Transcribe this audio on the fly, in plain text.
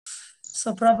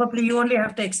So probably you only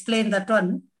have to explain that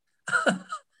one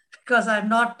because I'm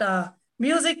not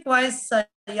music-wise.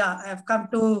 Yeah, I've come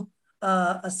to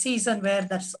a season where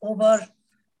that's over.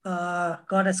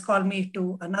 God has called me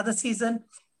to another season.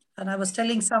 And I was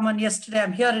telling someone yesterday,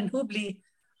 I'm here in Hubli,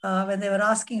 when they were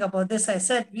asking about this, I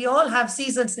said, we all have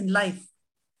seasons in life.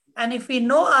 And if we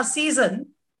know our season,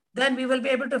 then we will be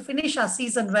able to finish our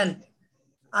season well.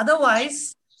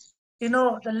 Otherwise,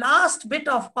 the last bit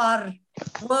of our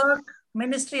work,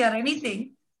 ministry, or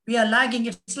anything, we are lagging.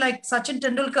 It's like Sachin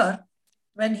Tendulkar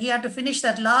when he had to finish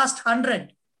that last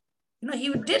 100.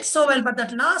 He did so well, but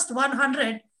that last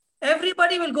 100,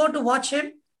 everybody will go to watch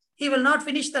him. He will not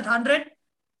finish that 100.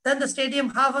 Then the stadium,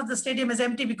 half of the stadium is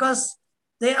empty because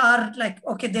they are like,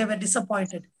 okay, they were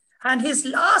disappointed. And his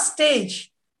last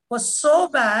stage was so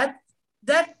bad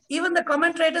that even the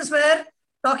commentators were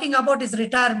talking about his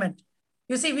retirement.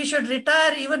 You see, we should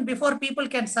retire even before people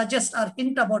can suggest or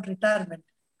hint about retirement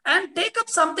and take up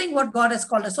something what God has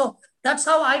called us. So that's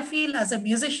how I feel as a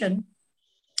musician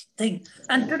thing.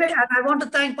 And today, and I want to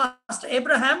thank Pastor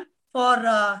Abraham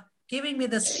for giving me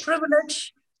this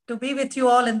privilege to be with you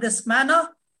all in this manner.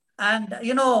 And,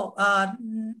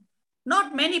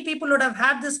 not many people would have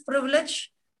had this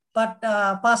privilege, but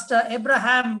Pastor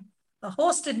Abraham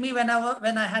hosted me when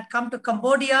I had come to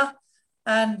Cambodia.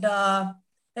 And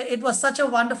it was such a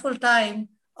wonderful time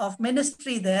of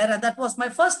ministry there. And that was my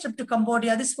first trip to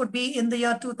Cambodia. This would be in the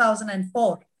year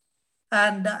 2004.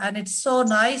 And it's so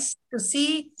nice to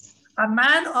see a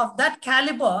man of that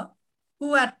caliber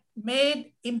who had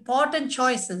made important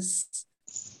choices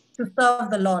to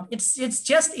serve the Lord. It's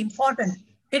just important.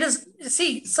 It is,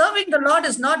 see, serving the Lord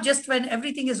is not just when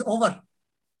everything is over,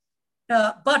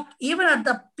 but even at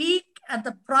the peak, at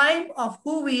the prime of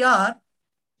who we are,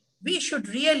 we should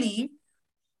really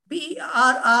be,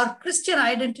 our Christian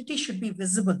identity should be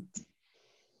visible.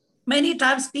 Many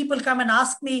times people come and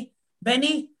ask me,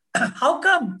 Benny, how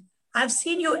come I've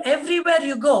seen you everywhere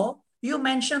you go, you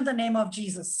mention the name of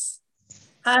Jesus.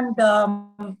 And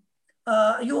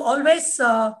you always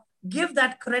give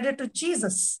that credit to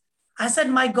Jesus. I said,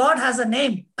 my God has a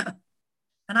name,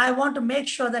 and I want to make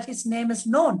sure that his name is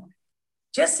known.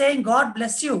 Just saying, God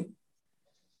bless you.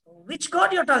 Which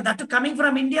God you're talking? That to coming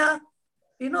from India?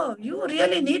 You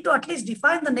really need to at least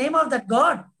define the name of that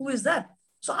God. Who is that?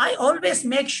 So I always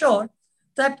make sure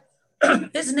that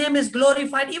his name is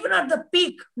glorified, even at the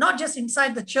peak, not just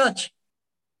inside the church.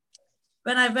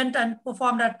 When I went and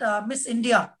performed at Miss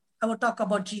India, I would talk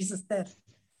about Jesus there.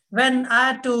 When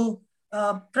I had to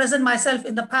present myself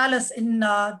in the palace in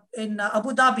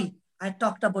Abu Dhabi, I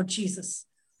talked about Jesus.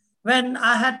 When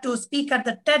I had to speak at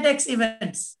the TEDx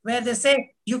events where they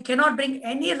say you cannot bring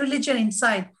any religion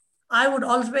inside, I would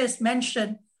always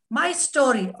mention my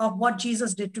story of what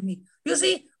Jesus did to me. You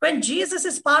see, when Jesus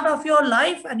is part of your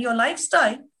life and your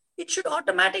lifestyle, it should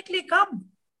automatically come.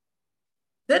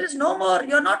 There is no more,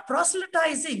 you're not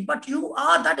proselytizing, but you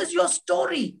are, that is your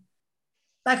story.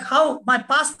 Like how my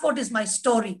passport is my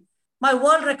story. My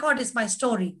world record is my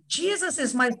story. Jesus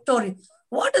is my story.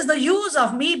 What is the use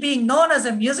of me being known as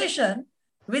a musician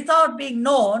without being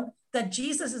known that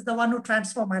Jesus is the one who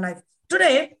transformed my life?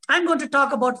 Today, I'm going to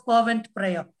talk about fervent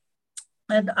prayer.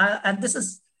 And this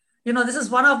is, this is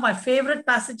one of my favorite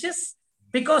passages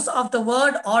because of the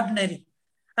word ordinary.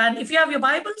 And if you have your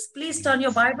Bibles, please turn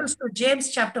your Bibles to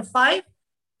James chapter 5,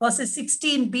 verses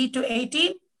 16b to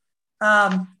 18.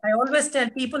 I always tell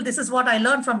people this is what I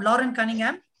learned from Lauren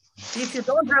Cunningham. If you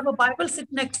don't have a Bible, sit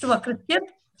next to a Christian.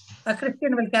 A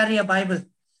Christian will carry a Bible.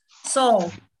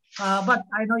 So, but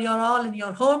I know you're all in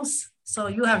your homes, so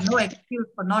you have no excuse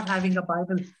for not having a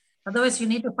Bible. Otherwise, you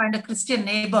need to find a Christian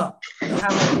neighbor to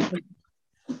have a Bible.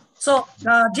 So,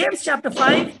 James chapter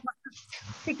 5,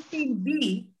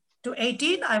 16b to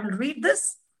 18, I will read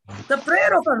this. The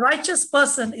prayer of a righteous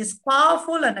person is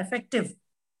powerful and effective.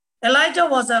 Elijah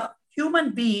was a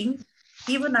human being,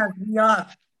 even as we are.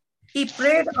 He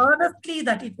prayed earnestly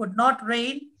that it would not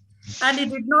rain, and it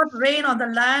did not rain on the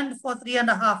land for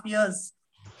 3.5 years.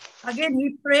 Again,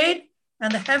 he prayed,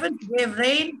 and the heavens gave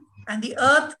rain, and the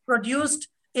earth produced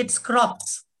its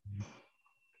crops.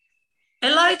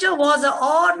 Elijah was an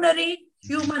ordinary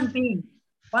human being.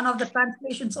 One of the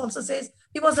translations also says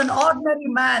he was an ordinary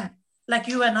man like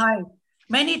you and I.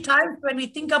 Many times when we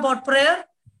think about prayer,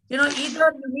 either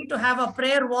you need to have a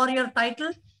prayer warrior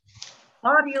title,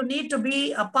 or you need to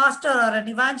be a pastor or an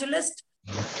evangelist,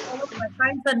 followed by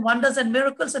signs and wonders and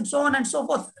miracles and so on and so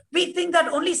forth. We think that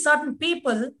only certain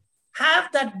people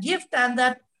have that gift and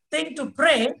that thing to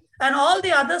pray, and all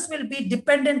the others will be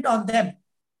dependent on them.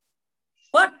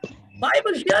 But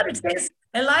Bible here, it says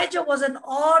Elijah was an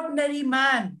ordinary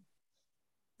man.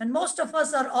 And most of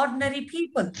us are ordinary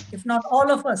people, if not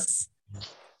all of us.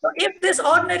 So if this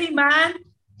ordinary man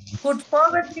could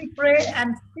fervently pray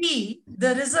and see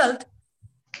the result,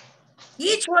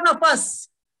 each one of us,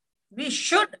 we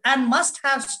should and must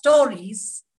have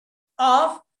stories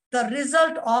of the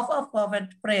result of a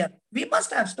fervent prayer. We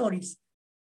must have stories.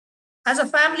 As a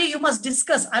family, you must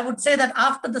discuss. I would say that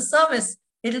after the service,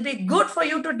 it'll be good for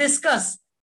you to discuss.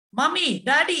 Mommy,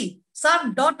 daddy,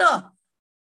 son, daughter,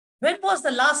 when was the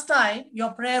last time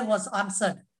your prayer was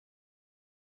answered?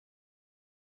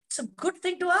 It's a good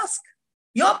thing to ask.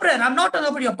 Your prayer, I'm not talking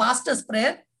about your pastor's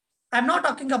prayer. I'm not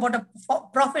talking about a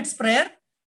prophet's prayer.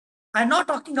 I'm not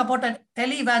talking about a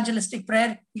tele-evangelistic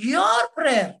prayer. Your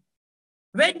prayer.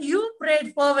 When you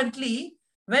prayed fervently,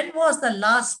 when was the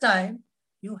last time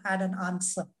you had an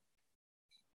answer?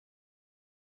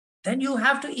 Then you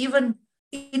have to even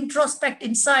introspect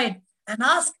inside and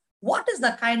ask, what is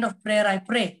the kind of prayer I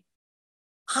pray?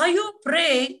 Are you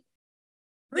praying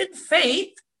with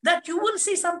faith that you will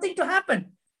see something to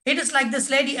happen? It is like this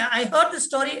lady. I heard this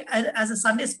story as a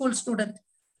Sunday school student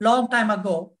long time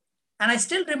ago. And I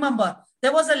still remember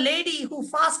there was a lady who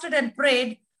fasted and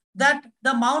prayed that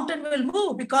the mountain will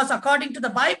move, because according to the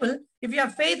Bible, if you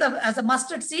have faith as a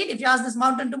mustard seed, if you ask this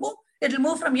mountain to move, it will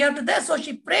move from here to there. So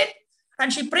she prayed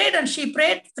and she prayed and she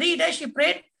prayed. 3 days she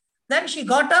prayed. Then she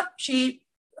got up, she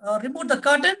removed the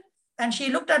curtain and she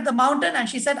looked at the mountain and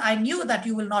she said, I knew that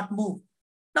you will not move.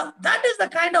 Now, that is the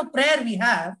kind of prayer we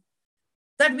have,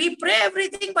 that we pray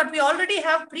everything, but we already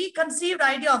have preconceived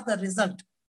idea of the result.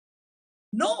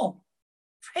 No,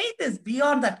 faith is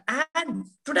beyond that. And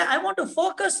today I want to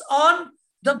focus on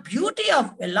the beauty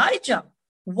of Elijah,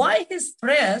 why his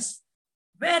prayers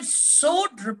were so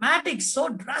dramatic, so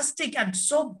drastic, and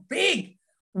so big.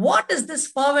 What is this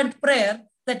fervent prayer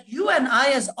that you and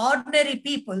I as ordinary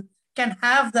people can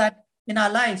have that in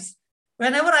our lives?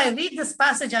 Whenever I read this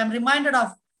passage, I'm reminded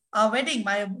of our wedding,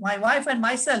 my wife and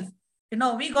myself. You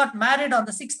know, we got married on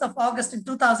the 6th of August in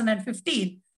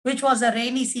 2015, which was a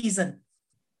rainy season.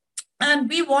 And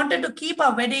we wanted to keep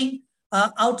our wedding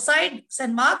outside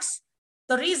St. Mark's.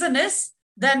 The reason is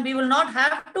then we will not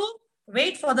have to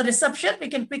wait for the reception. We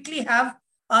can quickly have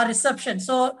our reception.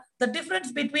 So the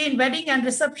difference between wedding and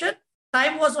reception,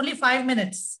 time was only 5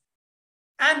 minutes.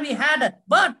 And we had it.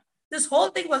 But this whole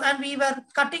thing was, and we were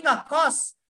cutting our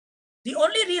costs. The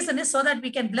only reason is so that we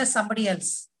can bless somebody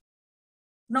else.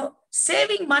 Now,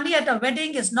 saving money at a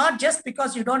wedding is not just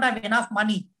because you don't have enough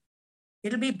money.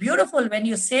 It'll be beautiful when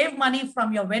you save money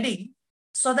from your wedding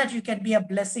so that you can be a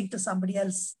blessing to somebody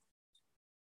else.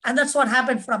 And that's what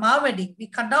happened from our wedding. We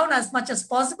cut down as much as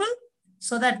possible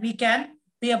so that we can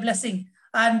be a blessing.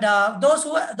 And those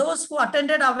who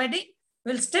attended our wedding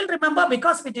will still remember,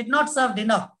 because we did not serve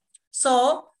dinner.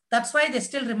 So that's why they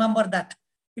still remember that.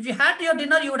 If you had your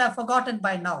dinner, you would have forgotten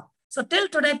by now. So till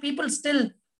today, people still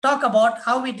talk about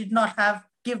how we did not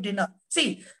give dinner.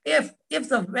 See, if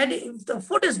the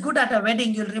food is good at a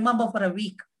wedding, you'll remember for a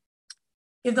week.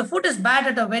 If the food is bad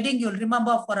at a wedding, you'll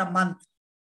remember for a month.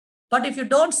 But if you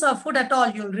don't serve food at all,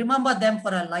 you'll remember them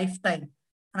for a lifetime.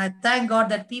 And I thank God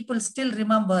that people still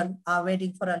remember our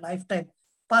wedding for a lifetime.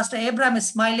 Pastor Abraham is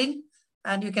smiling,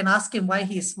 and you can ask him why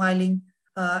he is smiling.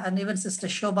 And even Sister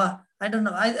Shobha, I don't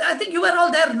know. I think you were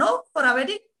all there, no, for our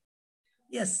wedding?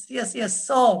 Yes.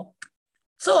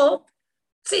 So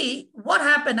see, what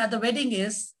happened at the wedding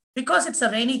is, because it's a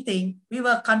rainy thing, we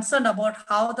were concerned about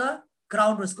how the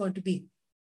ground was going to be.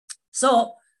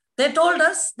 So they told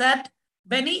us that,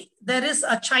 Benny, there is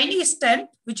a Chinese tent,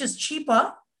 which is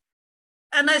cheaper.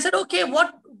 And I said, okay,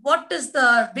 what is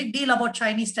the big deal about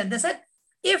Chinese tent? They said,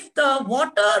 if the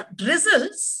water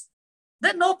drizzles,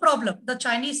 then no problem. The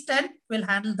Chinese tent will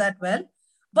handle that well.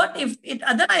 But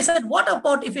and then I said, what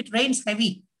about if it rains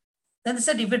heavy? Then they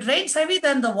said, if it rains heavy,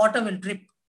 then the water will drip.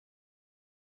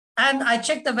 And I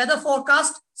checked the weather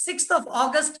forecast, 6th of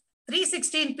August,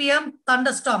 3:16 p.m.,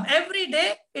 thunderstorm. Every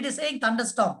day it is saying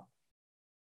thunderstorm.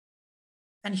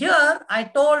 And here I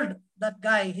told that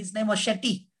guy, his name was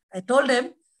Shetty. I told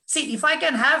him, see, if I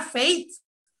can have faith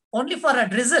only for a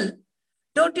drizzle,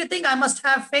 don't you think I must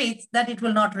have faith that it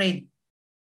will not rain?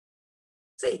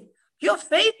 See, your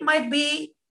faith might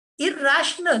be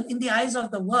irrational in the eyes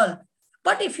of the world.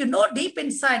 But if you know deep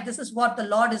inside, this is what the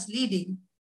Lord is leading,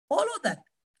 follow that.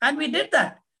 And we did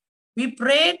that. We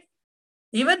prayed.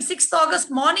 Even 6th August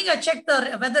morning, I checked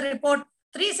the weather report,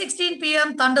 3:16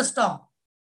 p.m., thunderstorm.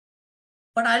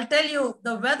 But I'll tell you,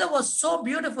 the weather was so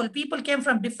beautiful. People came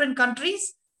from different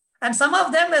countries. And some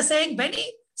of them were saying, Benny,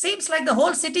 seems like the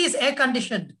whole city is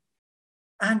air-conditioned.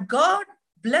 And God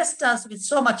blessed us with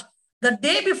so much. The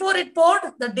day before it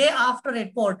poured, the day after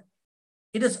it poured.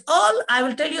 It is all, I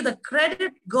will tell you, the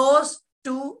credit goes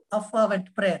to a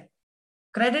fervent prayer.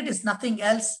 Credit is nothing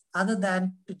else other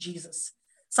than to Jesus.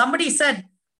 Somebody said,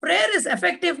 prayer is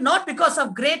effective not because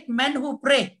of great men who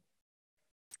pray,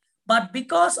 but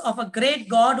because of a great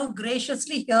God who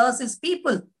graciously hears his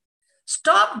people.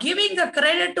 Stop giving the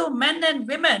credit to men and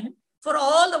women for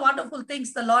all the wonderful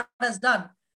things the Lord has done.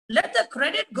 Let the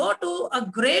credit go to a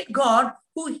great God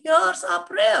who hears our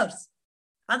prayers.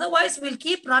 Otherwise, we'll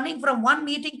keep running from one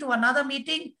meeting to another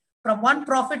meeting, from one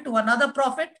prophet to another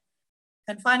prophet.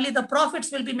 And finally, the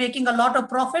prophets will be making a lot of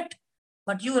profit,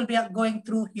 but you will be going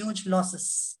through huge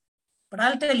losses. But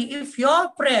I'll tell you, if your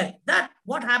prayer, that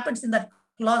what happens in that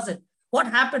closet, what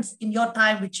happens in your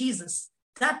time with Jesus,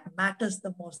 that matters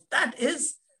the most. That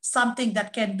is something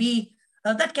that can be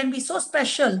so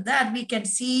special that we can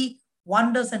see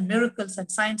wonders and miracles and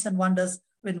signs and wonders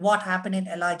with what happened in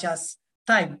Elijah's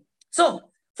time. So,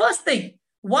 first thing,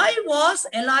 why was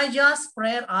Elijah's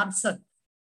prayer answered?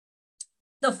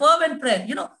 The fervent prayer,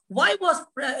 why was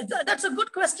prayer? That's a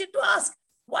good question to ask.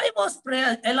 Why was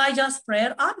Elijah's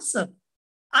prayer answered?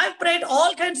 I've prayed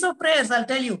all kinds of prayers, I'll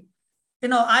tell you.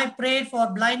 I prayed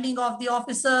for blinding of the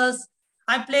officers.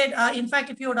 I prayed, in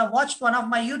fact, if you would have watched one of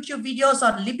my YouTube videos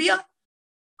on Libya,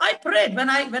 I prayed when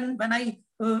I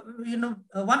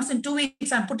once in 2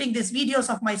 weeks, I'm putting these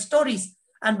videos of my stories.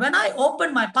 And when I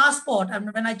opened my passport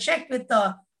and when I checked with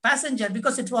the passenger,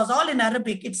 because it was all in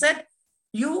Arabic, it said,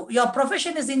 your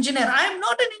profession is engineer. I am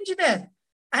not an engineer.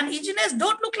 And engineers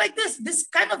don't look like this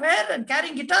kind of hair and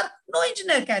carrying guitar. No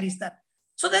engineer carries that.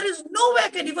 So there is no way I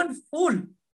can even fool.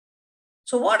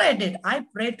 So what I did, I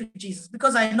prayed to Jesus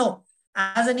because I know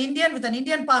as an Indian with an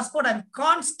Indian passport, I'm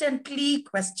constantly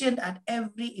questioned at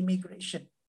every immigration.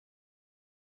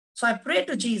 So I prayed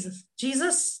to Jesus.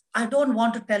 Jesus, I don't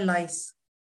want to tell lies.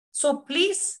 So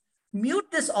please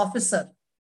mute this officer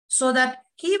so that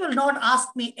he will not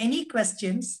ask me any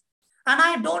questions and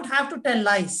I don't have to tell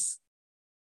lies.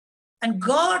 And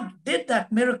God did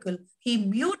that miracle. He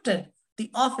muted the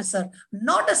officer.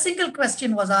 Not a single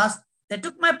question was asked. They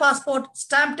took my passport,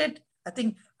 stamped it. I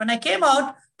think when I came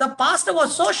out, the pastor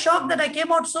was so shocked that I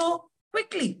came out so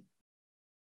quickly.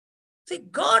 See,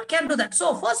 God can do that.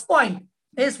 So first point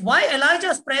is why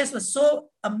Elijah's prayers were so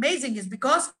amazing is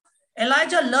because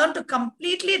Elijah learned to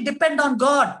completely depend on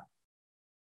God.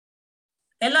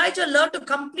 Elijah learned to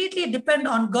completely depend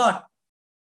on God.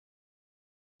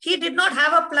 He did not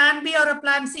have a plan B or a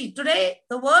plan C. Today,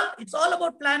 the world, it's all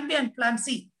about plan B and plan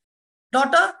C.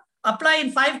 Daughter, apply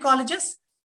in 5 colleges.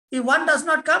 If one does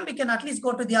not come, we can at least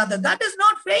go to the other. That is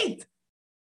not faith.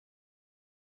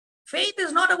 Faith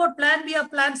is not about plan B or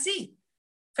plan C.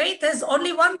 Faith has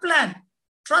only one plan.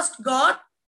 Trust God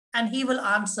and he will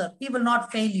answer. He will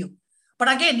not fail you.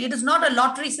 But again, it is not a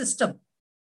lottery system.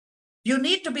 You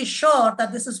need to be sure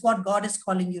that this is what God is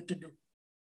calling you to do.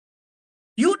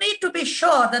 You need to be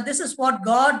sure that this is what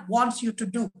God wants you to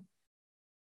do.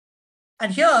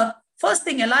 And here, first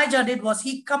thing Elijah did was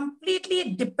he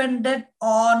completely depended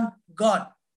on God.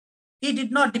 He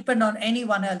did not depend on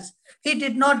anyone else. He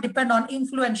did not depend on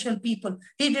influential people.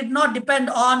 He did not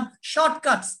depend on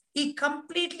shortcuts. He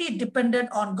completely depended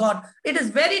on God. It is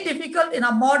very difficult in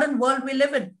a modern world we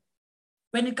live in.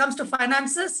 When it comes to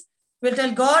finances, we'll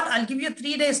tell God, I'll give you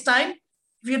 3 days time.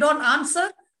 If you don't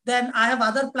answer, then I have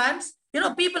other plans.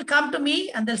 People come to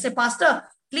me and they'll say, Pastor,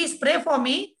 please pray for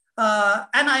me.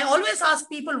 And I always ask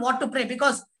people what to pray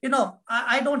because,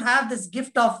 I don't have this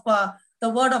gift of the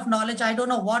word of knowledge. I don't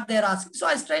know what they're asking. So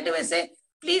I straight away say,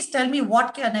 please tell me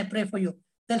what can I pray for you?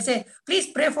 They'll say, please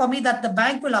pray for me that the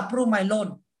bank will approve my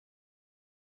loan.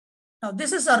 Now,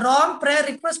 this is a wrong prayer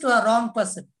request to a wrong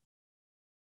person.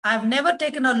 I've never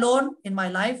taken a loan in my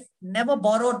life, never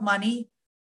borrowed money.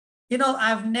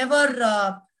 I've never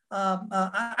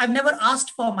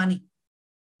asked for money.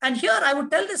 And here I would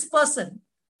tell this person,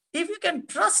 if you can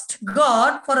trust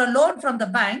God for a loan from the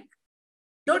bank,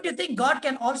 don't you think God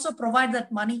can also provide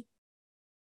that money?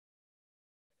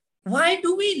 Why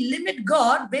do we limit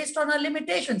God based on our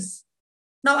limitations?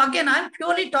 Now, again, I'm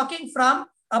purely talking from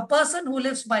a person who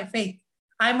lives by faith.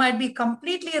 I might be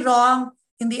completely wrong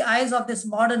in the eyes of this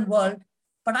modern world,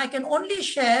 but I can only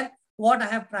share what I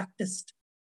have practiced.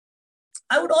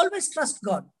 I would always trust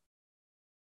God.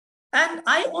 And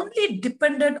I only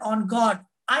depended on God.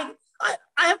 I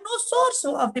have no source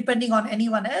of depending on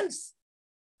anyone else.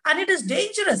 And it is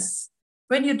dangerous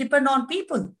when you depend on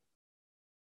people.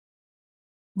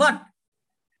 But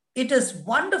it is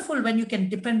wonderful when you can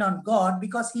depend on God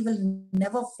because he will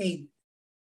never fail.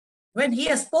 When he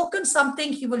has spoken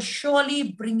something, he will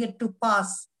surely bring it to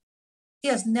pass. He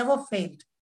has never failed.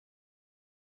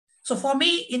 So for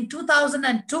me, in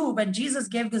 2002, when Jesus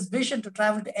gave this vision to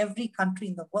travel to every country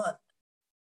in the world,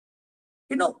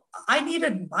 I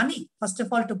needed money, first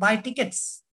of all, to buy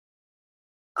tickets.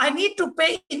 I need to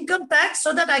pay income tax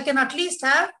so that I can at least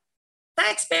have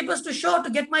tax papers to show to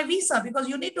get my visa, because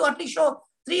you need to at least show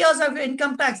 3 years of your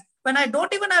income tax. When I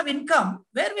don't even have income,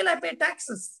 where will I pay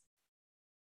taxes?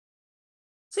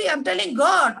 See, I'm telling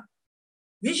God,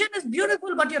 vision is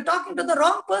beautiful, but you're talking to the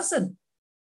wrong person.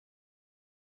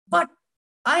 But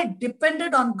I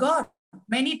depended on God.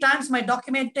 Many times my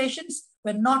documentations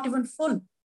were not even full.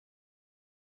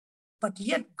 But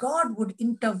yet God would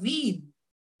intervene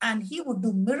and he would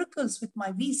do miracles with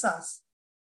my visas.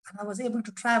 And I was able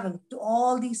to travel to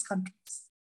all these countries.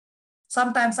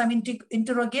 Sometimes I'm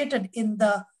interrogated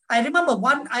I remember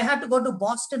I had to go to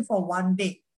Boston for 1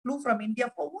 day, flew from India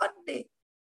for 1 day.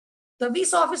 The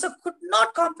visa officer could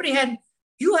not comprehend.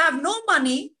 You have no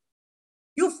money.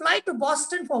 You fly to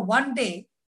Boston for 1 day.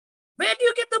 Where do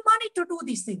you get the money to do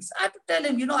these things? I had to tell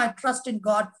him, I trust in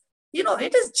God.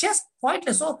 It is just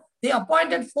pointless. So they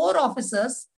appointed 4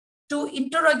 officers to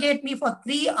interrogate me for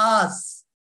 3 hours.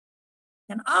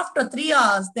 And after 3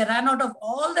 hours, they ran out of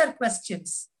all their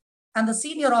questions. And the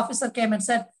senior officer came and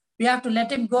said, we have to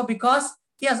let him go because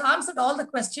he has answered all the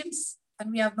questions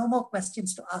and we have no more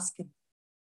questions to ask him.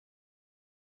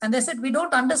 And they said, we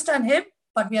don't understand him,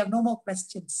 but we have no more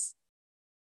questions.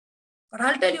 But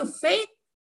I'll tell you, faith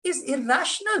is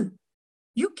irrational.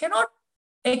 You cannot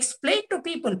explain to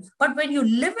people, but when you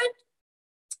live it,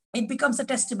 it becomes a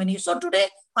testimony. So today,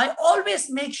 I always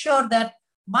make sure that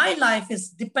my life is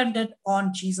dependent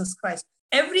on Jesus Christ.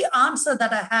 Every answer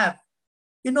that I have,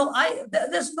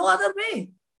 there's no other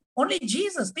way. Only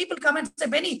Jesus. People come and say,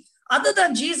 Benny, other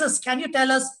than Jesus, can you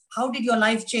tell us how did your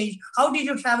life change? How did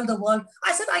you travel the world?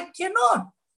 I said, I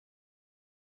cannot.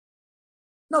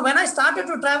 No, when I started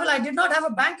to travel, I did not have a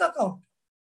bank account.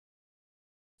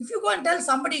 If you go and tell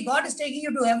somebody God is taking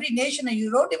you to every nation and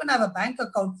you don't even have a bank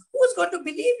account, who is going to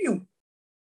believe you?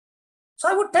 So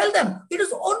I would tell them, it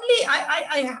is only,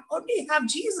 I only have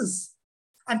Jesus.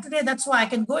 And today, that's why I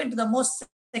can go into the most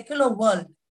secular world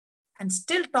and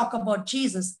still talk about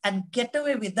Jesus and get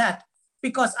away with that,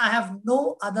 because I have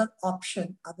no other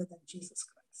option other than Jesus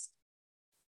Christ.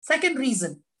 Second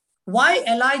reason why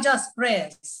Elijah's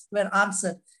prayers were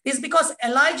answered is because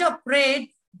Elijah prayed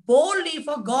boldly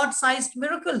for God-sized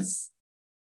miracles.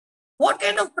 What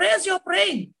kind of prayers you're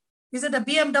praying? Is it a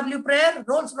BMW prayer,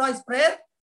 Rolls-Royce prayer,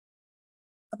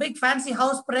 a big fancy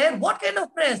house prayer? What kind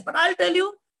of prayers? But I'll tell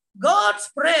you,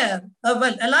 God's prayer,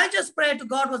 Elijah's prayer to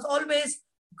God was always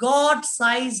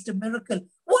God-sized miracle.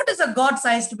 What is a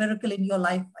God-sized miracle in your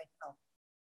life right now?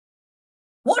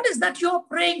 What is that you're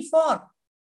praying for?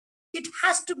 It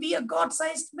has to be a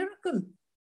God-sized miracle.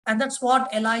 And that's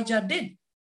what Elijah did.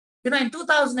 In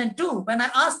 2002, when I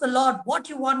asked the Lord, what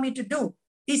you want me to do?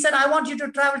 He said, I want you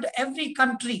to travel to every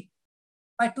country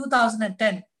by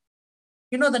 2010.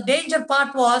 The danger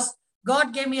part was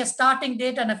God gave me a starting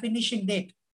date and a finishing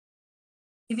date.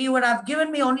 If he would have given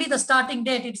me only the starting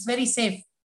date, it's very safe.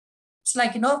 It's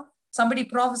like, somebody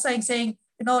prophesying saying,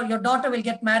 your daughter will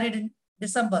get married in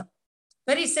December.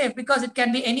 Very safe, because it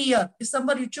can be any year.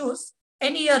 December you choose,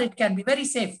 any year it can be very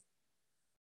safe.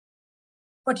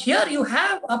 But here you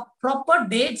have a proper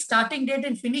date, starting date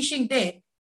and finishing date.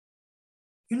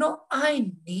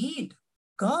 I need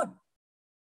God.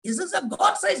 This is a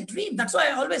God-sized dream. That's why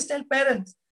I always tell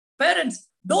parents,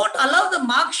 don't allow the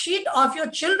mark sheet of your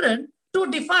children to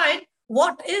define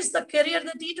what is the career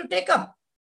they need to take up.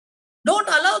 Don't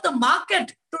allow the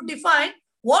market to define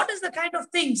what is the kind of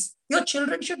things your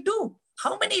children should do.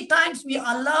 How many times we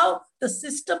allow the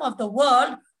system of the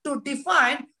world to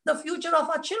define the future of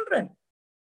our children?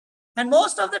 And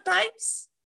most of the times,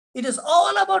 it is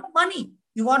all about money.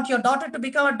 You want your daughter to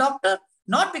become a doctor,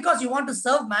 not because you want to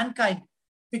serve mankind,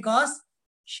 because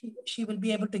she will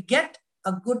be able to get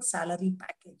a good salary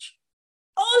package.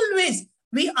 Always,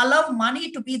 we allow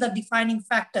money to be the defining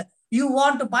factor. You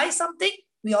want to buy something,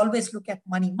 we always look at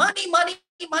money. Money, money,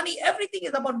 money. Everything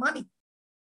is about money.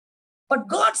 But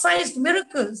God-sized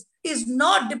miracles is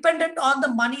not dependent on the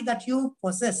money that you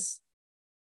possess.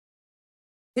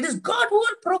 It is God who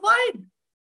will provide.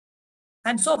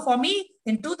 And so for me,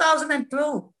 in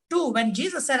 2002, when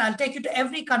Jesus said, I'll take you to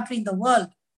every country in the world,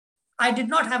 I did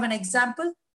not have an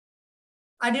example.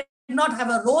 I did not have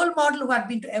a role model who had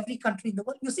been to every country in the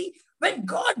world. You see, when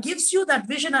God gives you that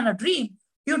vision and a dream,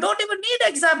 you don't even need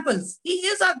examples. He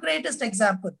is our greatest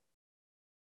example.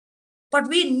 But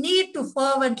we need to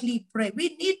fervently pray.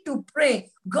 We need to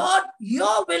pray, God,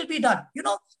 your will be done.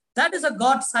 That is a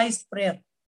God-sized prayer.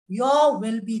 Your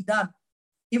will be done.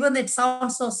 Even it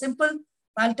sounds so simple,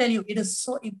 I'll tell you, it is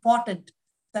so important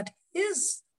that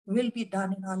His will be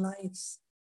done in our lives.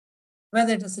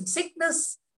 Whether it is in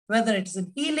sickness, whether it is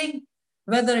in healing,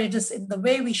 whether it is in the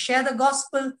way we share the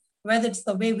gospel, whether it's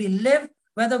the way we live,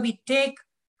 whether we take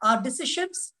our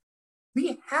decisions,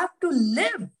 we have to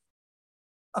live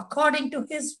according to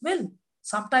His will.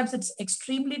 Sometimes it's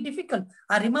extremely difficult.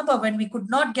 I remember when we could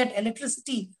not get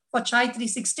electricity for Chai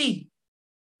 316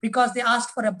 because they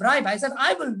asked for a bribe. I said,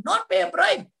 I will not pay a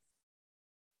bribe.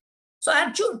 So I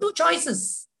had two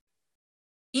choices.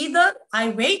 Either I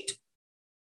wait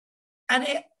and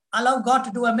allow God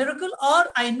to do a miracle, or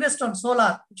I invest on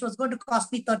solar, which was going to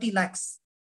cost me 30 lakhs.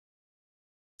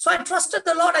 So I trusted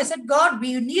the Lord. I said, God,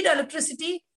 we need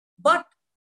electricity, but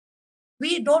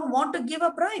we don't want to give a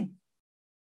bribe.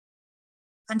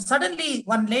 And suddenly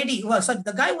one lady,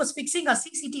 the guy who was fixing a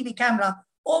CCTV camera,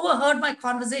 overheard my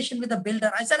conversation with the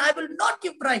builder. I said, I will not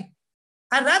give bribe.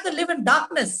 I'd rather live in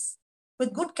darkness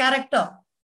with good character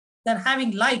than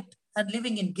having light and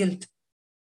living in guilt.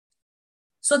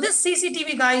 So this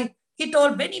CCTV guy, he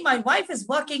told Benny, my wife is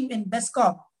working in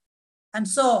Bescom. And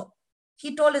so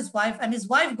he told his wife, and his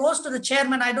wife goes to the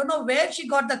chairman. I don't know where she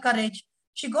got the courage.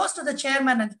 She goes to the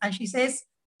chairman and she says,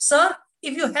 sir,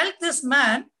 if you help this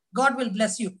man, God will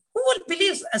bless you. Who will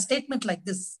believe a statement like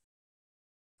this?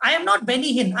 I am not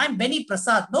Benny Hinn. I'm Benny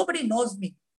Prasad. Nobody knows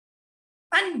me.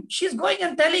 And she's going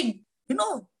and telling,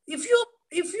 if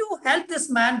you help this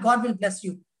man, God will bless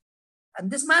you.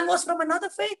 And this man was from another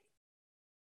faith.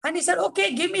 And he said,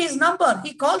 okay, give me his number.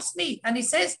 He calls me and he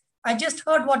says, I just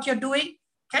heard what you're doing.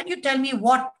 Can you tell me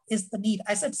what is the need?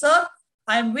 I said, sir,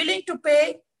 I'm willing to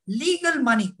pay legal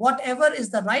money. Whatever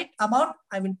is the right amount,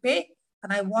 I will pay,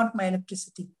 and I want my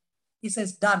electricity. He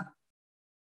says, done.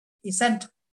 He sent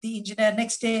the engineer.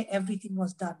 Next day, everything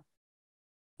was done.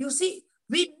 You see,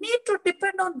 we need to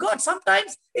depend on God.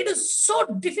 Sometimes it is so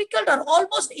difficult or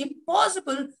almost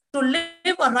impossible to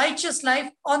live a righteous life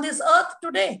on this earth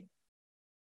today.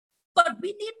 But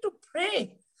we need to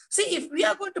pray. See, if we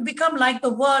are going to become like the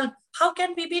world, how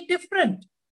can we be different?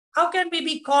 How can we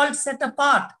be called set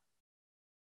apart?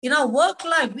 In our work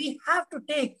life, we have to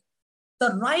take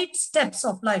the right steps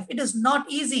of life. It is not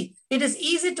easy. It is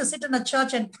easy to sit in a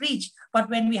church and preach, but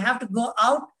when we have to go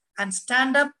out and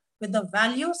stand up with the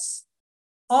values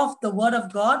of the word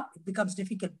of God, it becomes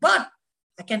difficult. But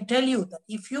I can tell you that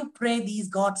if you pray these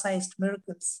God-sized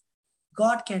miracles,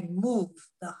 God can move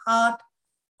the heart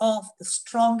of the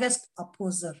strongest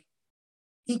opposer.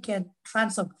 He can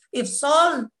transform. If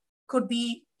Saul could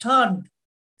be turned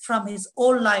from his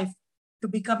old life to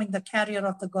becoming the carrier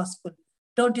of the gospel,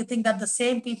 don't you think that the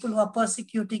same people who are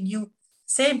persecuting you,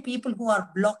 same people who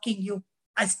are blocking you?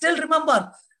 I still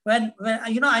remember when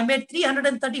I made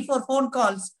 334 phone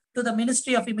calls to the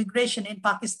Ministry of Immigration in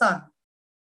Pakistan.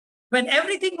 When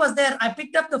everything was there, I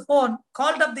picked up the phone,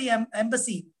 called up the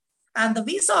embassy, and the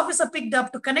visa officer picked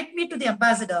up to connect me to the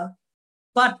ambassador,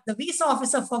 but the visa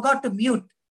officer forgot to mute.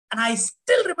 And I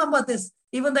still remember this,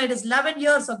 even though it is 11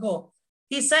 years ago.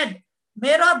 He said,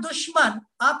 Mera dushman,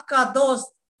 aapka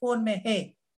dost phone mein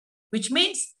hai, which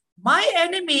means my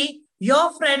enemy,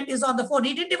 your friend, is on the phone.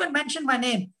 He didn't even mention my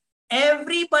name.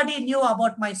 Everybody knew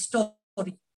about my story.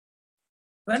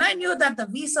 When I knew that the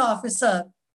visa officer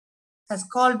has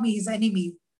called me his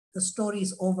enemy, the story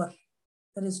is over.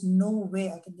 There is no way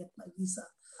I can get my visa.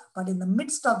 But in the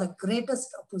midst of the greatest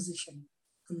opposition,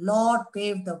 the Lord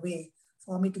paved the way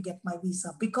for me to get my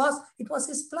visa because it was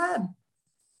His plan.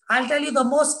 I'll tell you, the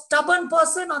most stubborn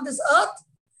person on this earth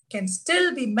can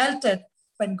still be melted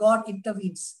when God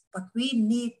intervenes. But we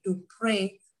need to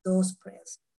pray those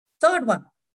prayers. Third one,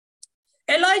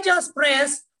 Elijah's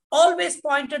prayers always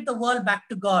pointed the world back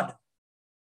to God.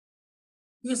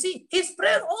 You see, his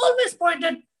prayer always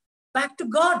pointed back to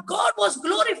God. God was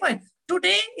glorified.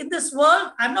 Today in this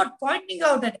world, I'm not pointing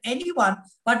out at anyone,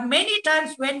 but many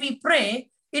times when we pray,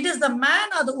 it is the man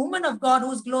or the woman of God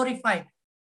who is glorified.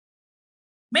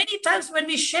 Many times when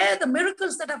we share the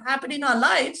miracles that have happened in our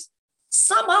lives,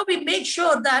 somehow we make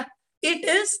sure that it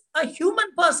is a human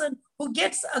person who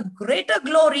gets a greater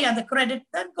glory and the credit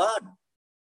than God.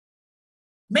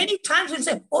 Many times we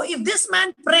say, oh, if this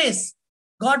man prays,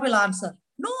 God will answer.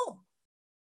 No.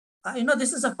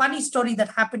 This is a funny story that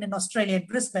happened in Australia, in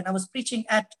Brisbane. I was preaching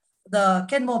at the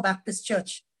Kenmore Baptist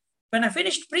Church. When I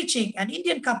finished preaching, an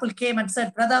Indian couple came and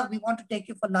said, brother, we want to take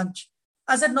you for lunch.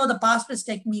 I said, no, the pastor is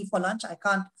taking me for lunch. I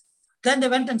can't. Then they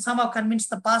went and somehow convinced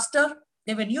the pastor.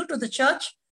 They were new to the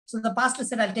church. So the pastor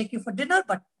said, I'll take you for dinner,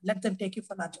 but let them take you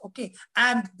for lunch. Okay.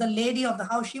 And the lady of the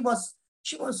house, she was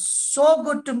so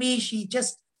good to me. She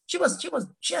was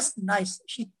just nice.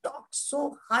 She talked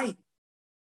so high.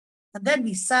 And then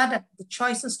we sat at the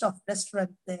choicest of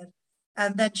restaurant there.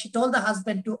 And then she told the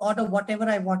husband to order whatever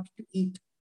I wanted to eat.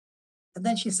 And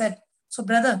then she said, so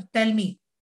brother, tell me.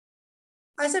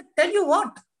 I said, tell you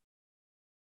what?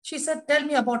 She said, tell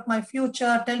me about my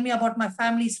future. Tell me about my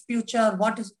family's future.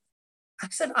 What is... I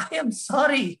said, I am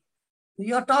sorry.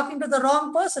 You're talking to the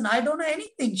wrong person. I don't know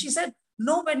anything. She said,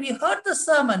 no, when we heard the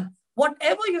sermon,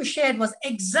 whatever you shared was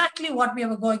exactly what we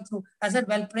were going through. I said,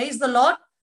 well, praise the Lord.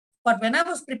 But when I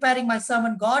was preparing my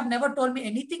sermon, God never told me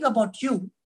anything about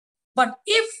you. But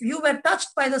if you were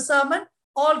touched by the sermon,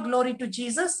 all glory to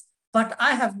Jesus. But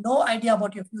I have no idea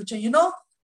about your future. You know,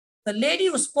 the lady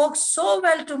who spoke so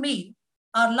well to me,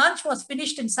 our lunch was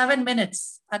finished in 7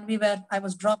 minutes and I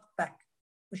was dropped back.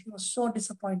 She was so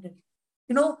disappointed.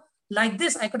 You know, like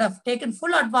this, I could have taken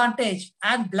full advantage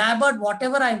and blabbered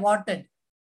whatever I wanted.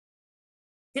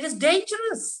 It is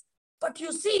dangerous. But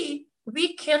you see,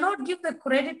 we cannot give the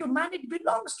credit to man. It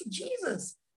belongs to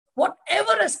Jesus.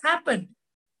 Whatever has happened,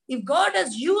 if God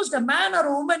has used a man or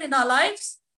a woman in our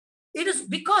lives, it is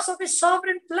because of his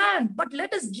sovereign plan. But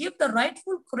let us give the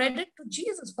rightful credit to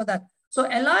Jesus for that. So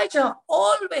Elijah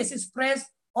always, his prayers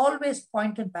always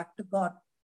pointed back to God.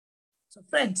 So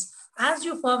friends, as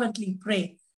you fervently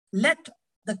pray, let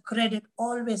the credit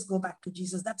always go back to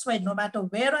Jesus. That's why no matter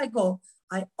where I go,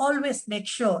 I always make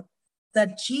sure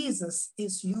that Jesus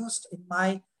is used in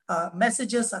my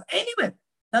messages or anywhere.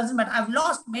 Doesn't matter. I've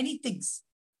lost many things.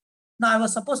 Now, I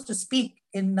was supposed to speak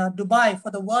in Dubai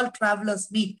for the World Travelers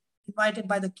Meet, invited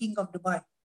by the King of Dubai.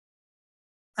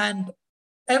 And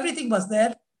everything was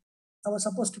there. I was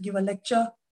supposed to give a lecture.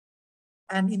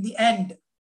 And in the end,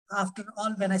 after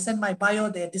all, when I sent my bio,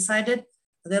 they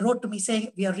wrote to me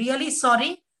saying, we are really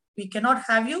sorry. We cannot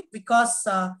have you because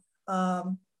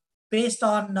based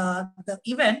on the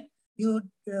event,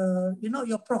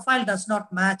 your profile does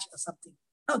not match or something.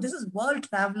 No, this is World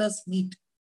Travelers Meet.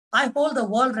 I hold the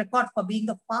world record for being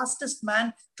the fastest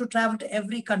man to travel to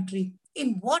every country.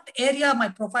 In what area my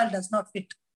profile does not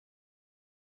fit?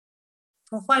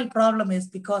 Profile problem is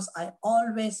because I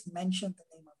always mention the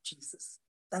name of Jesus.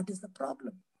 That is the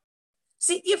problem.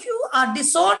 See, if you are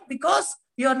disowned because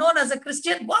you are known as a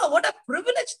Christian, wow, what a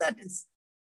privilege that is.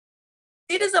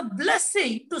 It is a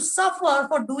blessing to suffer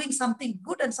for doing something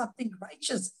good and something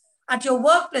righteous at your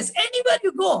workplace, anywhere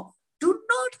you go. Do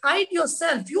not hide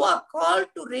yourself. You are called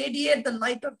to radiate the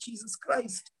light of Jesus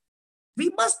Christ. We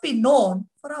must be known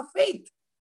for our faith.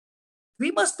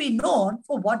 We must be known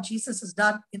for what Jesus has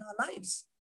done in our lives.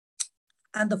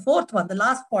 And the fourth one, the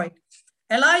last point,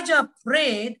 Elijah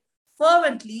prayed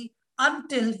fervently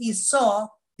until he saw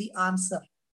the answer.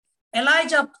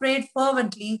 Elijah prayed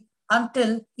fervently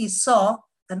until he saw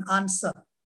an answer.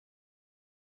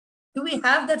 Do we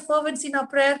have that fervency in our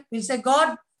prayer? We say,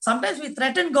 God, sometimes we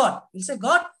threaten God. We say,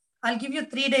 God, I'll give you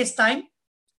 3 days time.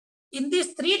 In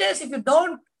these 3 days, if you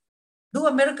don't do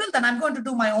a miracle, then I'm going to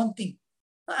do my own thing.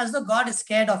 As though God is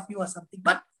scared of you or something.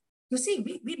 But you see,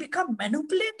 we become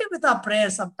manipulative with our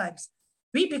prayers sometimes.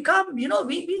 We become,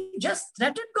 we just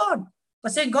threaten God.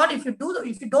 But saying, God, if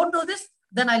you don't do this,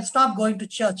 then I'll stop going to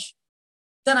church.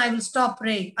 Then I will stop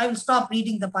praying. I will stop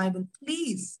reading the Bible.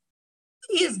 Please.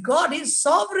 He is God. He is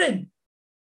sovereign.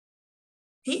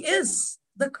 He is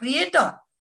the creator.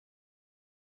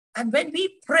 And when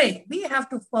we pray, we have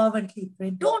to fervently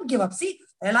pray. Don't give up. See,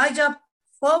 Elijah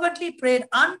fervently prayed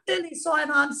until he saw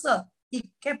an answer.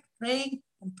 He kept praying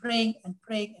and praying and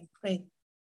praying and praying.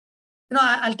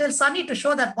 I'll tell Sunny to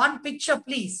show that one picture,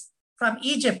 please, from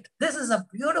Egypt. This is a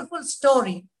beautiful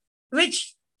story,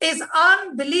 which is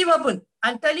unbelievable.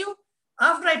 I'll tell you,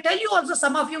 after I tell you also,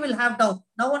 some of you will have doubt.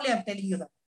 Now only I'm telling you that.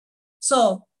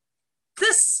 So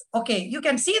you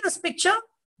can see this picture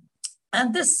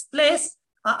and this place.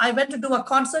 I went to do a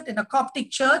concert in a Coptic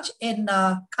church in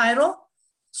Cairo.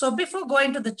 So before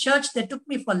going to the church, they took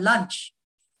me for lunch.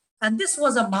 And this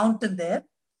was a mountain there.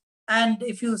 And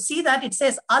if you see that, it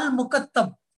says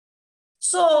Al-Muqattam.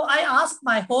 So I asked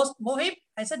my host, Mohib,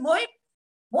 I said, Mohib,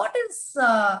 what is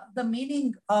the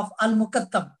meaning of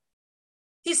Al-Muqattam?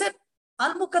 He said,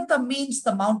 Al-Muqattam means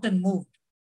the mountain moved.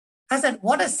 I said,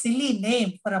 what a silly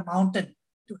name for a mountain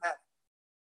to have.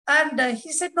 And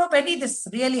he said, no, Benny, this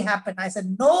really happened. I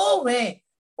said, no way.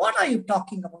 What are you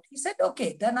talking about? He said,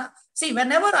 okay, then see,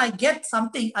 whenever I get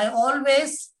something, I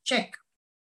always check.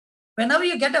 Whenever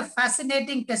you get a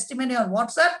fascinating testimony on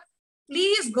WhatsApp,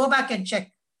 please go back and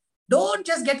check. Don't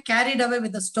just get carried away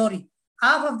with the story.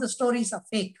 Half of the stories are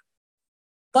fake.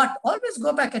 But always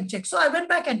go back and check. So I went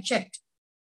back and checked.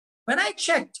 When I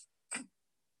checked,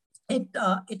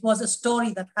 it was a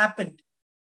story that happened.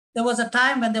 There was a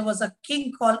time when there was a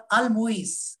king called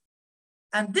Al-Muiz.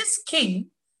 And this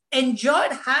king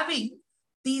enjoyed having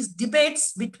these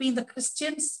debates between the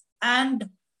Christians and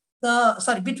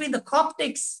between the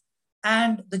Coptics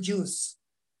and the Jews.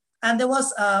 And there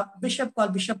was a bishop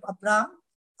called Bishop Abraham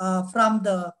from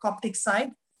the Coptic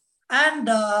side. And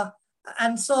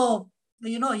so,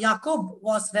 Jacob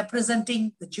was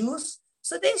representing the Jews.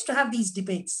 So they used to have these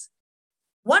debates.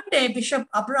 One day, Bishop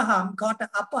Abraham got an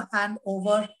upper hand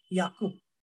over Jacob.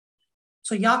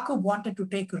 So Jacob wanted to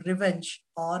take revenge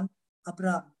on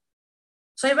Abraham.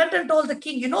 So he went and told the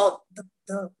king,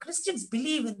 the Christians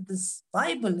believe in this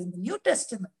Bible, in the New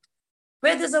Testament,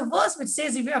 where there's a verse which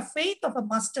says, if you have faith of a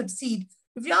mustard seed,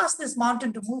 if you ask this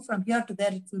mountain to move from here to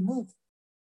there, it will move.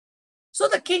 So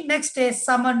the king next day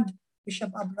summoned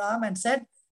Bishop Abraham and said,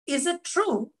 is it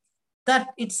true that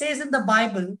it says in the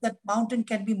Bible that mountain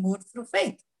can be moved through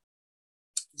faith?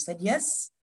 He said,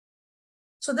 yes.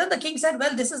 So then the king said,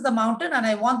 well, this is the mountain and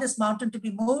I want this mountain to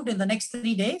be moved in the next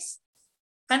 3 days.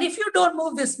 And if you don't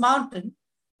move this mountain,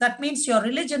 that means your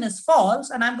religion is false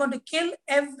and I'm going to kill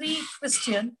every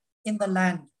Christian in the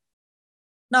land.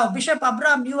 Now, Bishop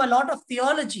Abraham knew a lot of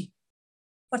theology,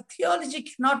 but theology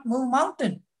cannot move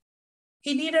mountain.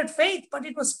 He needed faith, but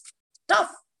it was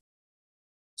tough.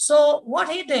 So what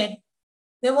he did,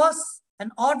 there was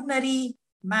an ordinary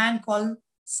man called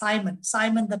Simon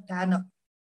the tanner.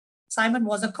 Simon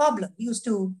was a cobbler. He used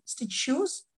to stitch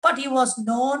shoes, but he was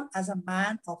known as a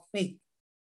man of faith.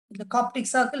 In the Coptic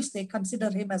circles, they consider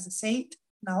him as a saint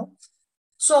now.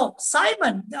 So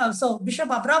Bishop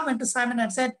Abraham went to Simon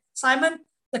and said, Simon,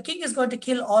 the king is going to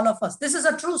kill all of us. This is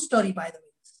a true story, by the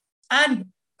way.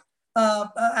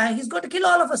 And he's going to kill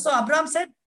all of us. So Abraham said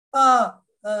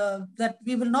that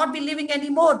we will not be living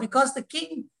anymore because the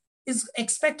king is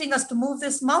expecting us to move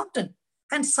this mountain.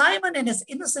 And Simon, in his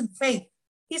innocent faith,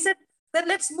 he said, then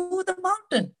let's move the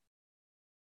mountain.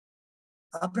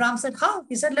 Abraham said, how?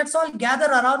 He said, let's all gather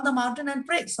around the mountain and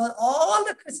pray. So all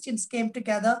the Christians came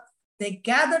together. They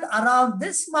gathered around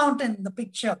this mountain in the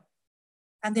picture.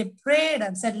 And they prayed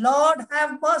and said, Lord,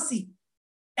 have mercy.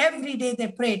 Every day they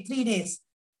prayed, 3 days.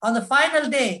 On the final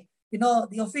day,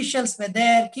 the officials were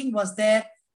there, king was there.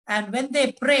 And when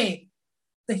they prayed,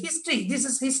 this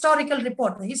is historical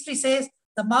report. The history says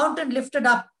the mountain lifted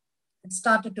up and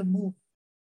started to move.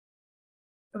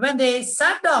 When they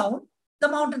sat down, the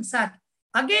mountain sat.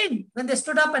 Again, when they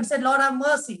stood up and said, Lord, have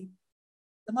mercy,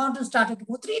 the mountain started to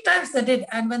move. 3 times they did.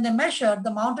 And when they measured,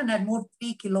 the mountain had moved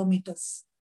 3 kilometers.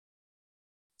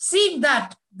 Seeing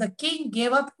that, the king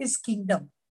gave up his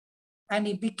kingdom and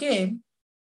he became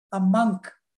a monk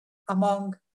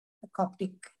among the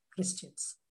Coptic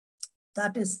Christians.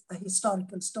 That is a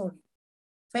historical story.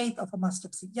 Faith of a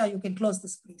mustard seed. Yeah, you can close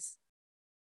this, please.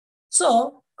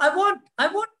 So I want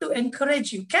to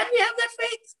encourage you. Can we have that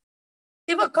faith?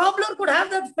 If a cobbler could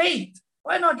have that faith,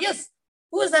 why not? Yes.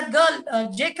 Who is that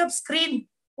girl? Jacob's screen.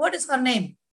 What is her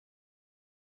name?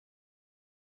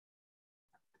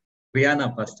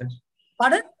 Rihanna, Pastor.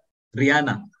 Pardon?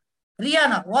 Rihanna.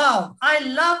 Wow. I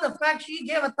love the fact she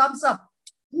gave a thumbs up.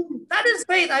 That is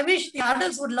faith. I wish the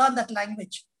adults would learn that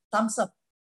language. Thumbs up.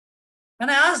 When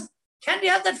I asked, can we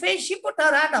have that faith? She put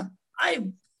her hand up.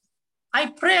 I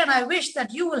pray and I wish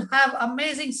that you will have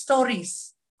amazing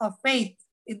stories of faith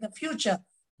in the future,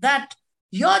 that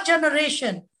your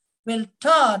generation will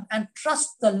turn and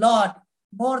trust the Lord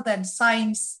more than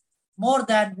science, more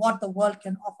than what the world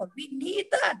can offer. We need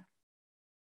that.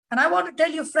 And I want to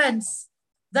tell you, friends,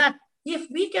 that if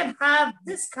we can have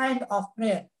this kind of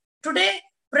prayer, today,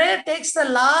 prayer takes the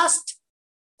last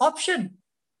option.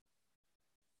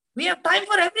 We have time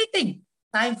for everything.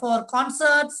 Time for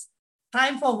concerts,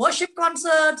 time for worship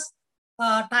concerts,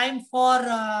 time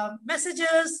for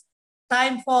messages,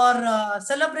 time for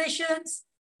celebrations.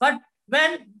 And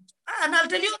I'll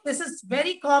tell you, this is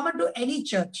very common to any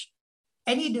church,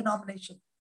 any denomination.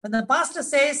 When the pastor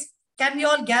says, can we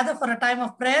all gather for a time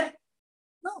of prayer?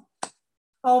 No.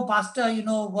 Oh, pastor,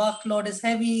 workload is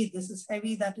heavy. This is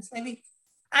heavy, that is heavy.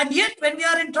 And yet, when we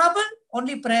are in trouble,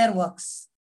 only prayer works.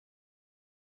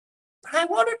 But I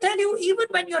want to tell you, even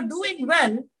when you're doing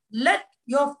well, let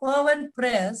your fervent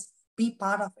prayers be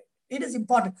part of it. It is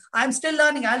important. I'm still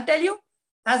learning. I'll tell you,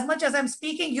 as much as I'm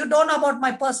speaking, you don't know about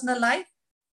my personal life.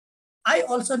 I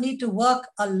also need to work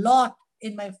a lot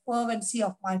in my fervency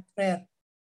of my prayer.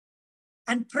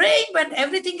 And praying when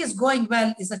everything is going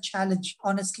well is a challenge,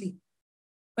 honestly.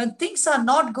 When things are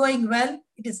not going well,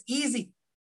 it is easy.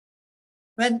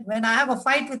 When I have a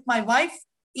fight with my wife,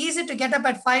 easy to get up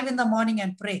at 5 in the morning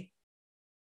and pray.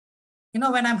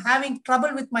 When I'm having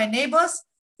trouble with my neighbors,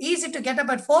 easy to get up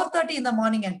at 4:30 in the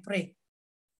morning and pray.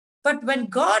 But when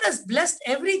God has blessed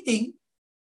everything,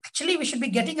 Actually, we should be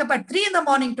getting up at 3 in the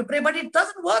morning to pray, but it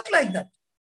doesn't work like that.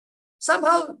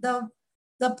 Somehow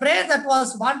the prayer that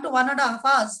was 1 to 1.5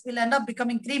 hours will end up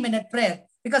becoming 3-minute prayer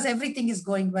because everything is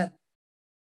going well.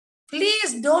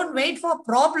 Please don't wait for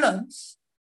problems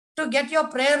to get your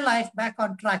prayer life back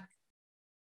on track.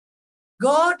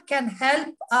 God can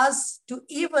help us to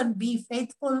even be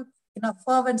faithful in a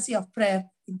fervency of prayer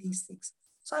in these things.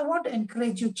 So I want to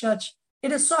encourage you, church.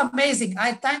 It is so amazing.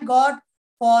 I thank God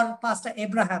for Pastor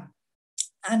Abraham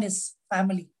and his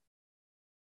family.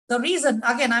 The reason,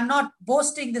 again, I'm not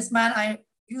boasting this man.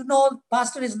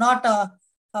 Pastor is not a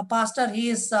pastor. He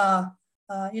is,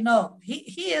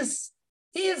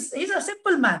 he's a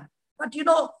simple man. But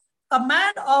a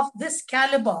man of this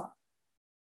caliber,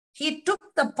 he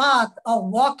took the path of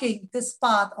walking this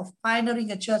path of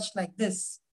pioneering a church like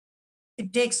this.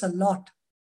 It takes a lot.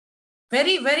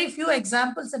 Very, very few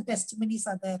examples and testimonies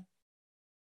are there.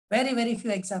 Very, very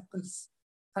few examples.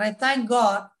 And I thank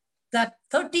God that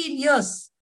 13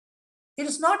 years, it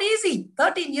is not easy.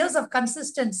 13 years of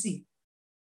consistency.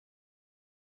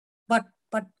 But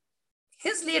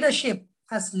his leadership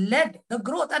has led the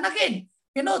growth. And again,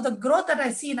 the growth that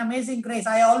I see in Amazing Grace,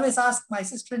 I always ask my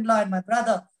sister-in-law and my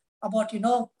brother about,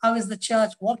 how is the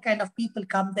church? What kind of people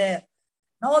come there?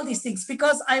 And all these things.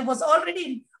 Because I was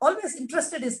already always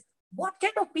interested is what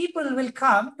kind of people will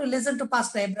come to listen to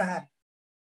Pastor Abraham?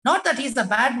 Not that he's a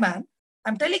bad man.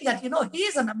 I'm telling that, he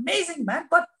is an amazing man,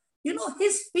 but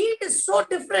his field is so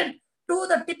different to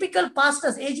the typical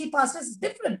pastors. AG pastors is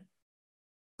different.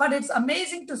 But it's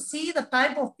amazing to see the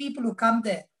type of people who come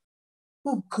there,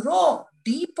 who grow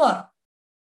deeper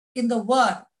in the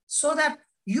word so that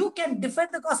you can defend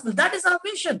the gospel. That is our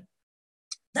vision.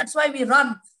 That's why we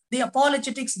run the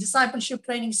Apologetics Discipleship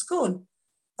Training School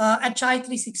at Chai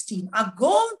 316. Our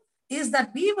goal is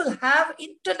that we will have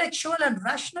intellectual and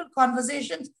rational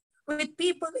conversations with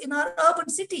people in our urban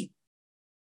city.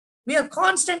 We are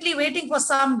constantly waiting for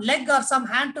some leg or some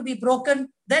hand to be broken,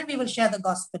 then we will share the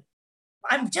gospel.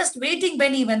 I'm just waiting,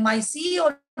 Benny, when my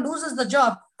CEO loses the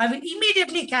job, I will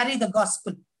immediately carry the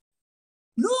gospel.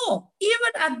 No,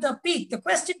 even at the peak, the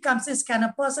question comes is, can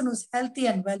a person who's healthy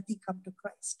and wealthy come to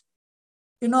Christ?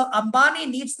 Ambani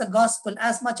needs the gospel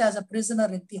as much as a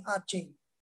prisoner in Tihar jail.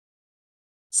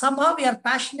 Somehow we are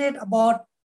passionate about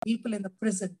people in the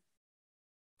prison.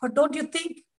 But don't you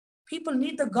think people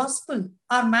need the gospel?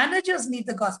 Our managers need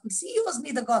the gospel. CEOs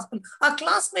need the gospel. Our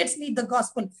classmates need the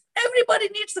gospel. Everybody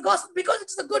needs the gospel because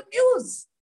it's the good news.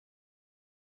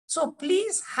 So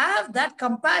please have that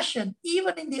compassion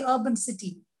even in the urban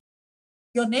city.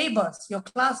 Your neighbors, your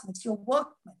classmates, your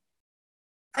workmen.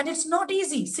 And it's not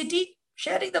easy. City,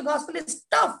 sharing the gospel is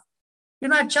tough.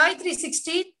 At Chai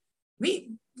 316,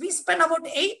 we spend about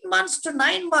 8 months to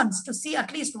 9 months to see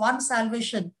at least one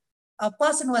salvation. A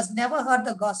person who has never heard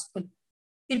the gospel.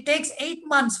 It takes 8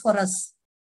 months for us.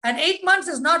 And 8 months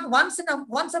is not once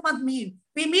a month meet.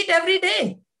 We meet every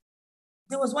day.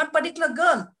 There was one particular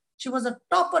girl. She was a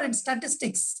topper in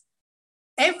statistics.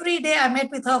 Every day I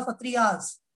met with her for 3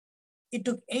 hours. It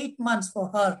took 8 months for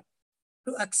her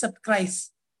to accept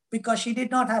Christ because she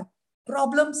did not have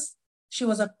problems. She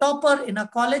was a topper in her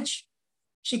college.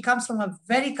 She comes from a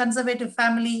very conservative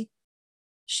family.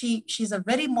 She's a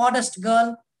very modest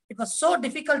girl. It was so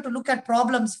difficult to look at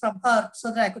problems from her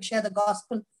so that I could share the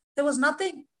gospel. There was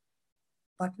nothing.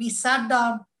 But we sat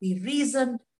down, we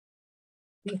reasoned,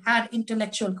 we had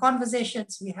intellectual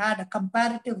conversations, we had a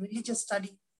comparative religious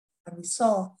study, and we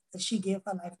saw that she gave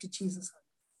her life to Jesus.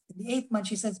 In the 8th month,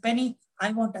 she says, Benny,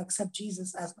 I want to accept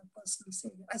Jesus as my personal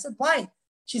savior. I said, why?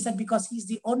 She said, because he's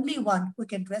the only one who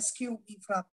can rescue me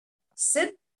from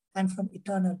sin and from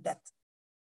eternal death.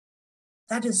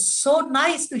 That is so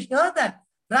nice to hear that,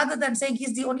 rather than saying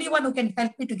he's the only one who can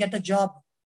help me to get a job,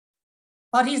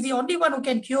 or he's the only one who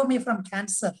can cure me from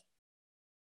cancer.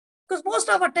 Because most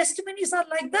of our testimonies are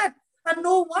like that. And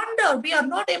no wonder we are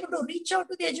not able to reach out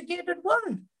to the educated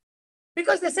world.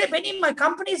 Because they say, Benny, my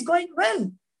company is going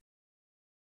well.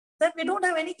 Then we don't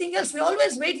have anything else. We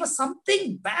always wait for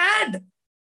something bad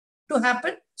to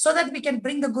happen so that we can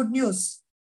bring the good news.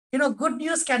 Good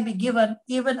news can be given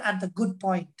even at the good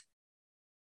point,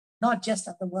 not just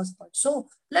at the worst point. So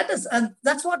let us, and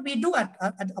that's what we do at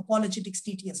Apologetics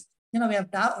TTS. We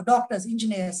have doctors,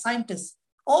 engineers, scientists,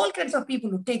 all kinds of people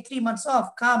who take 3 months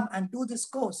off, come and do this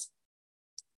course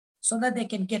so that they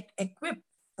can get equipped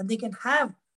and they can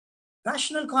have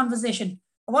rational conversation.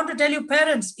 I want to tell you,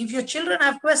 parents, if your children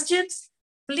have questions,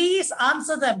 please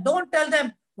answer them. Don't tell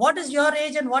them, what is your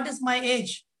age and what is my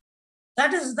age?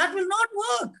 That will not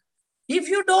work. If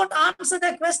you don't answer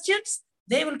their questions,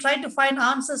 they will try to find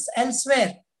answers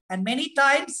elsewhere. And many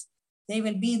times they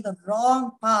will be in the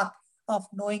wrong path of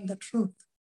knowing the truth.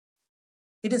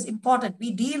 It is important.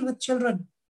 We deal with children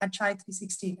at Chai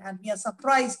 316, and we are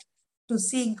surprised to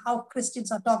seeing how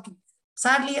Christians are talking.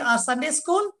 Sadly, our Sunday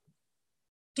school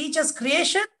teaches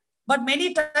creation, but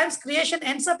many times creation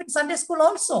ends up in Sunday school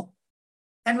also.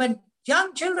 And when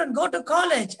young children go to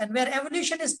college and where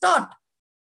evolution is taught,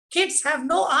 kids have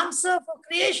no answer for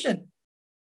creation.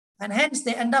 And hence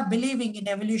they end up believing in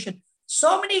evolution.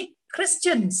 So many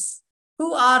Christians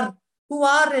who are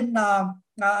in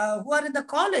the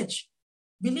college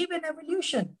believe in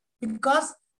evolution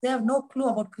because they have no clue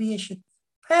about creation.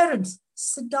 Parents,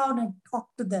 sit down and talk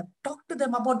to them. Talk to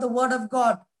them about the word of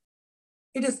God.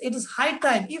 It is high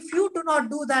time. If you do not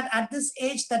do that at this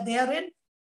age that they are in,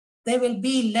 they will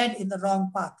be led in the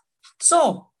wrong path.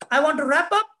 So I want to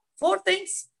wrap up 4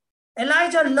 things.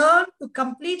 Elijah learned to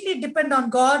completely depend on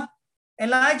God.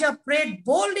 Elijah prayed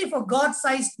boldly for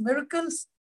God-sized miracles.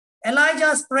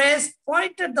 Elijah's prayers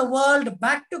pointed the world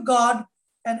back to God,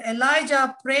 and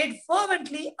Elijah prayed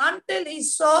fervently until he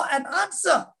saw an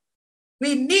answer.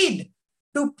 We need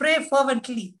to pray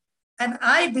fervently, and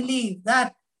I believe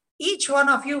that each one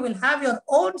of you will have your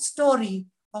own story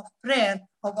of prayer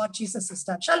of what Jesus has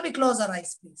done. Shall we close our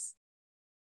eyes, please?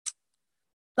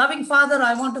 Loving Father,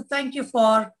 I want to thank you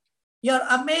for your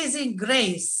amazing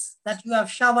grace that you have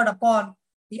showered upon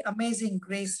the Amazing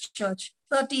Grace Church.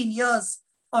 13 years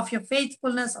of your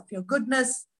faithfulness, of your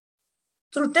goodness,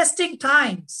 through testing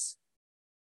times,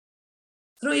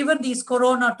 through even these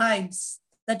corona times,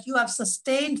 that you have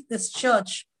sustained this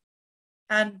church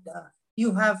and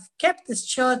you have kept this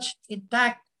church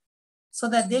intact so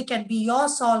that they can be your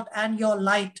salt and your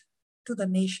light to the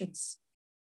nations.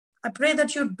 I pray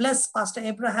that you'd bless Pastor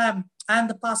Abraham and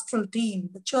the pastoral team,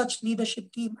 the church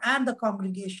leadership team, and the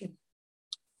congregation.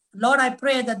 Lord, I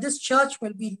pray that this church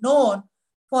will be known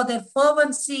for their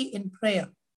fervency in prayer.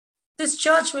 This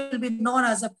church will be known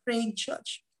as a praying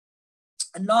church.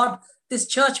 And Lord, this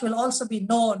church will also be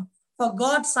known for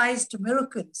God-sized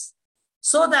miracles,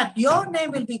 so that your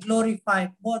name will be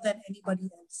glorified more than anybody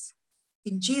else.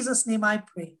 In Jesus' name I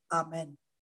pray. Amen.